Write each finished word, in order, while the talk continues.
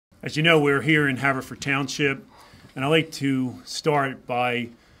As you know, we're here in Haverford Township, and I'd like to start by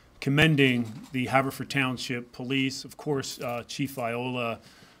commending the Haverford Township Police, of course, Chief Viola,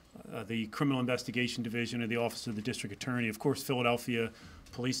 the Criminal Investigation Division of the Office of the District Attorney, of course, Philadelphia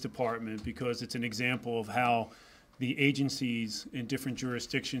Police Department, because it's an example of how the agencies in different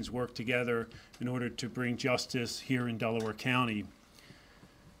jurisdictions work together in order to bring justice here in Delaware County.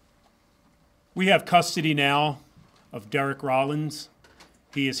 We have custody now of Derrick Rollins.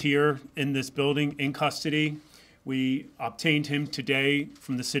 He is here in this building in custody. We obtained him today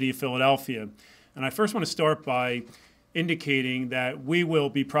from the city of Philadelphia. And I first want to start by indicating that we will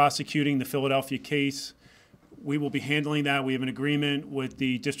be prosecuting the Philadelphia case. We will be handling that. We have an agreement with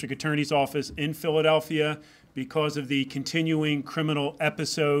the district attorney's office in Philadelphia because of the continuing criminal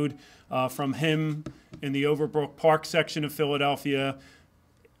episode from him in the Overbrook Park section of Philadelphia,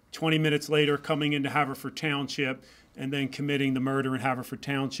 20 minutes later coming into Haverford Township and then committing the murder in Haverford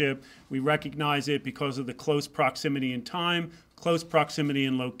Township. We recognize it because of the close proximity in time, close proximity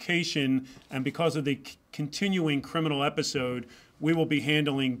in location, and because of the continuing criminal episode, we will be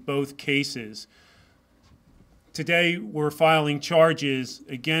handling both cases. Today, we're filing charges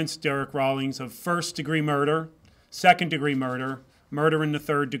against Derrick Rollins of first-degree murder, second-degree murder, murder in the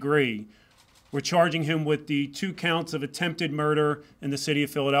third degree. We're charging him with the 2 counts of attempted murder in the city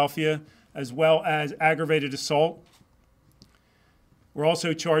of Philadelphia, as well as aggravated assault. We're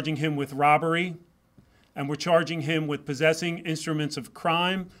also charging him with robbery, and we're charging him with possessing instruments of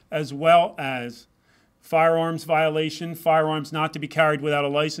crime, as well as firearms violation, firearms not to be carried without a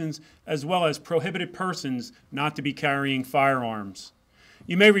license, as well as prohibited persons not to be carrying firearms.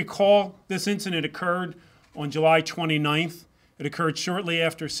 You may recall this incident occurred on July 29th. It occurred shortly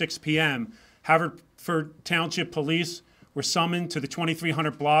after 6 p.m. Haverford Township Police were summoned to the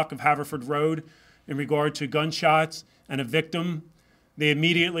 2300 block of Haverford Road in regard to gunshots and a victim. They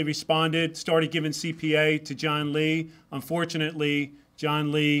immediately responded, started giving CPA to John Lee. Unfortunately,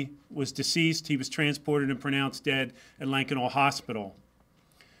 John Lee was deceased. He was transported and pronounced dead at Lankenau Hospital.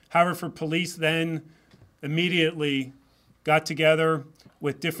 Haverford Police then immediately got together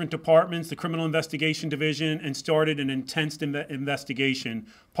with different departments, the Criminal Investigation Division, and started an intense investigation.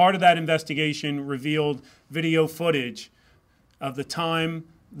 Part of that investigation revealed video footage of the time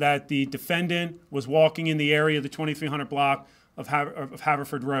that the defendant was walking in the area of the 2300 block of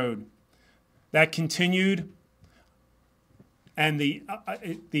Haverford Road. That continued, and the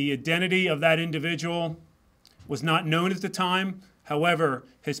identity of that individual was not known at the time. However,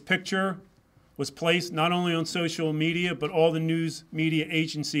 his picture was placed not only on social media, but all the news media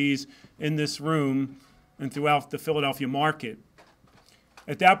agencies in this room and throughout the Philadelphia market.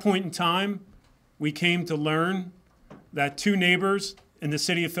 At that point in time, we came to learn that 2 neighbors in the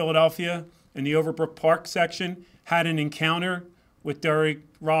city of Philadelphia in the Overbrook Park section had an encounter with Derrick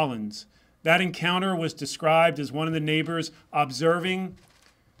Rollins. That encounter was described as one of the neighbors observing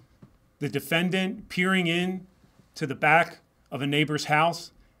the defendant peering in to the back of a neighbor's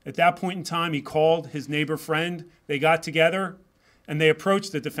house. At that point in time, he called his neighbor friend. They got together and they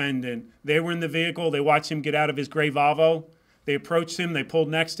approached the defendant. They were in the vehicle. They watched him get out of his gray Volvo. They approached him. They pulled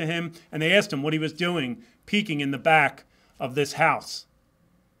next to him and they asked him what he was doing, peeking in the back of this house.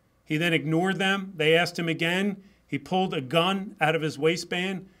 He then ignored them. They asked him again. He pulled a gun out of his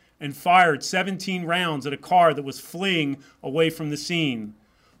waistband and fired 17 rounds at a car that was fleeing away from the scene.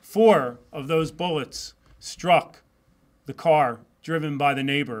 4 of those bullets struck the car driven by the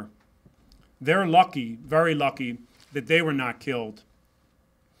neighbor. They're lucky, very lucky, that they were not killed.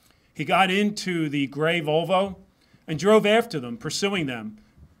 He got into the gray Volvo and drove after them, pursuing them.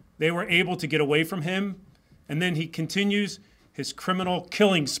 They were able to get away from him, and then he continues his criminal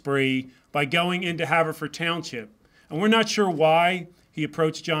killing spree by going into Haverford Township. And we're not sure why he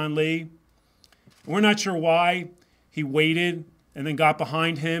approached John Lee. We're not sure why he waited and then got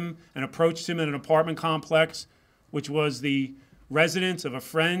behind him and approached him in an apartment complex, which was the residence of a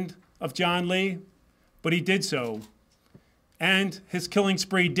friend of John Lee, but he did so. And his killing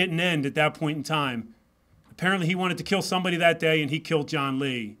spree didn't end at that point in time. Apparently he wanted to kill somebody that day and he killed John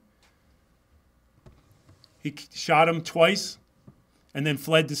Lee. He shot him twice and then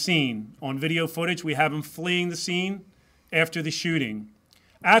fled the scene. On video footage, we have him fleeing the scene after the shooting.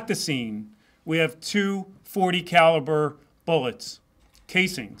 At the scene, we have 2 .40 caliber bullets,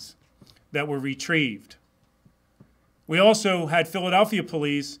 casings, that were retrieved. We also had Philadelphia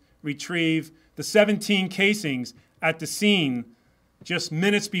police retrieve the 17 casings at the scene just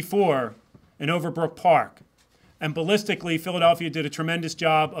minutes before in Overbrook Park. And ballistically, Philadelphia did a tremendous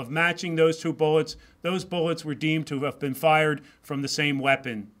job of matching those 2 bullets. Those bullets were deemed to have been fired from the same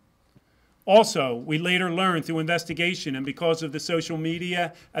weapon. Also, we later learned through investigation and because of the social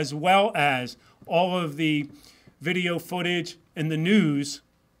media, as well as all of the video footage in the news,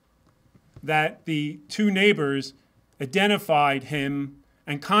 that the two neighbors identified him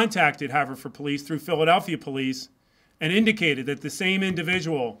and contacted Haverford Police through Philadelphia Police and indicated that the same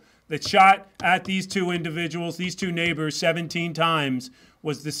individual that shot at these two individuals, these two neighbors, 17 times,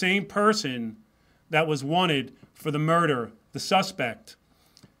 was the same person that was wanted for the murder, the suspect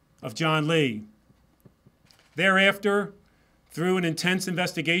of John Lee. Thereafter, through an intense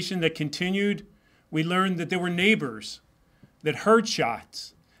investigation that continued, we learned that there were neighbors that heard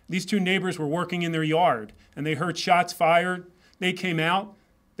shots. These two neighbors were working in their yard, and they heard shots fired. They came out.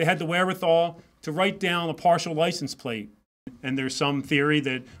 They had the wherewithal to write down a partial license plate. And there's some theory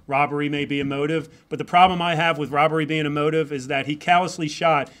that robbery may be a motive. But the problem I have with robbery being a motive is that he callously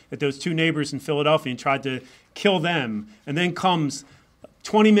shot at those two neighbors in Philadelphia and tried to kill them. And then comes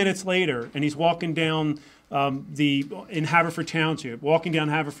 20 minutes later, and he's walking down in Haverford Township, walking down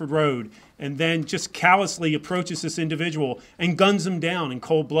Haverford Road, and then just callously approaches this individual and guns him down in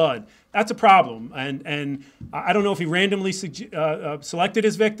cold blood. That's a problem. And I don't know if he randomly selected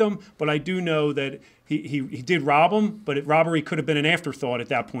his victim, but I do know that he did rob him, but robbery could have been an afterthought at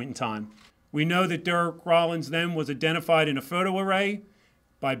that point in time. We know that Derrick Rollins then was identified in a photo array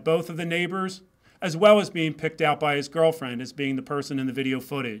by both of the neighbors, as well as being picked out by his girlfriend as being the person in the video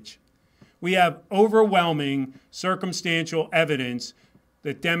footage. We have overwhelming circumstantial evidence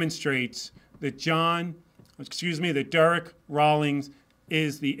that demonstrates that Derrick Rollins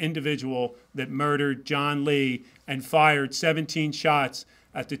is the individual that murdered John Lee and fired 17 shots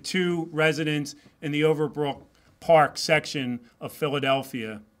at the two residents in the Overbrook Park section of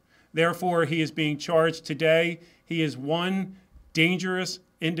Philadelphia. Therefore, he is being charged today. He is one dangerous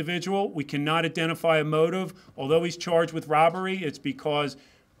individual. We cannot identify a motive. Although he's charged with robbery, it's because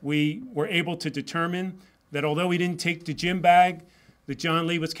we were able to determine that although he didn't take the gym bag that John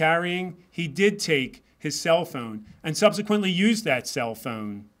Lee was carrying, he did take his cell phone and subsequently used that cell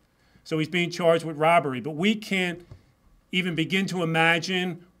phone. So he's being charged with robbery. But we can't even begin to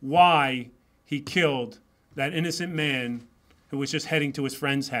imagine why he killed that innocent man who was just heading to his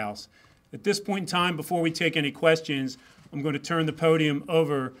friend's house. At this point in time, before we take any questions, I'm going to turn the podium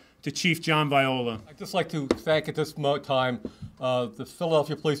over to Chief John Viola. I'd just like to thank at this time the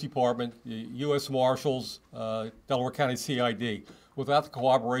Philadelphia Police Department, the U.S. Marshals, Delaware County CID. Without the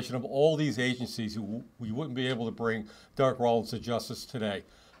cooperation of all these agencies, we wouldn't be able to bring Derrick Rollins to justice today.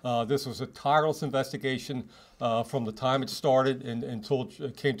 This was a tireless investigation from the time it started until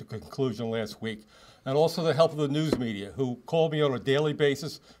it came to conclusion last week. And also the help of the news media, who called me on a daily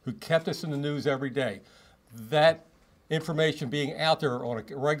basis, who kept us in the news every day. That information being out there on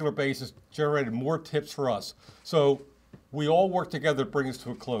a regular basis generated more tips for us. So we all work together to bring this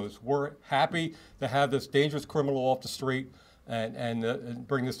to a close. We're happy to have this dangerous criminal off the street and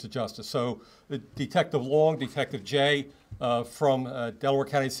bring this to justice. So Detective Long, Detective Jay from Delaware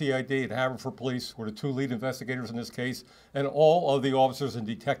County CID and Haverford Police were the two lead investigators in this case, and all of the officers and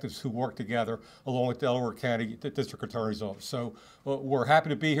detectives who work together along with Delaware County District Attorney's Office. So we're happy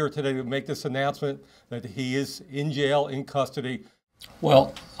to be here today to make this announcement that he is in jail, in custody.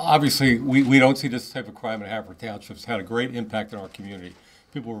 Well, obviously, we don't see this type of crime in Haverford Township. It's had a great impact on our community.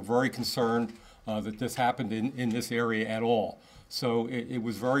 People were very concerned that this happened in this area at all. So it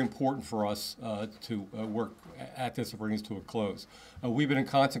was very important for us to work at this and bring this to a close. We've been in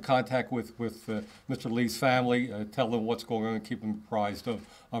constant contact with Mr. Lee's family, tell them what's going on and keep them apprised of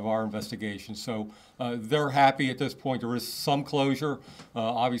our investigation. So they're happy at this point. There is some closure.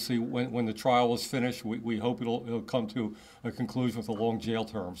 Obviously, when the trial was finished, we hope it'll come to a conclusion with a long jail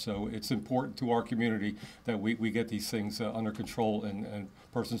term. So it's important to our community that we get these things under control and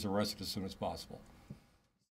persons arrested as soon as possible.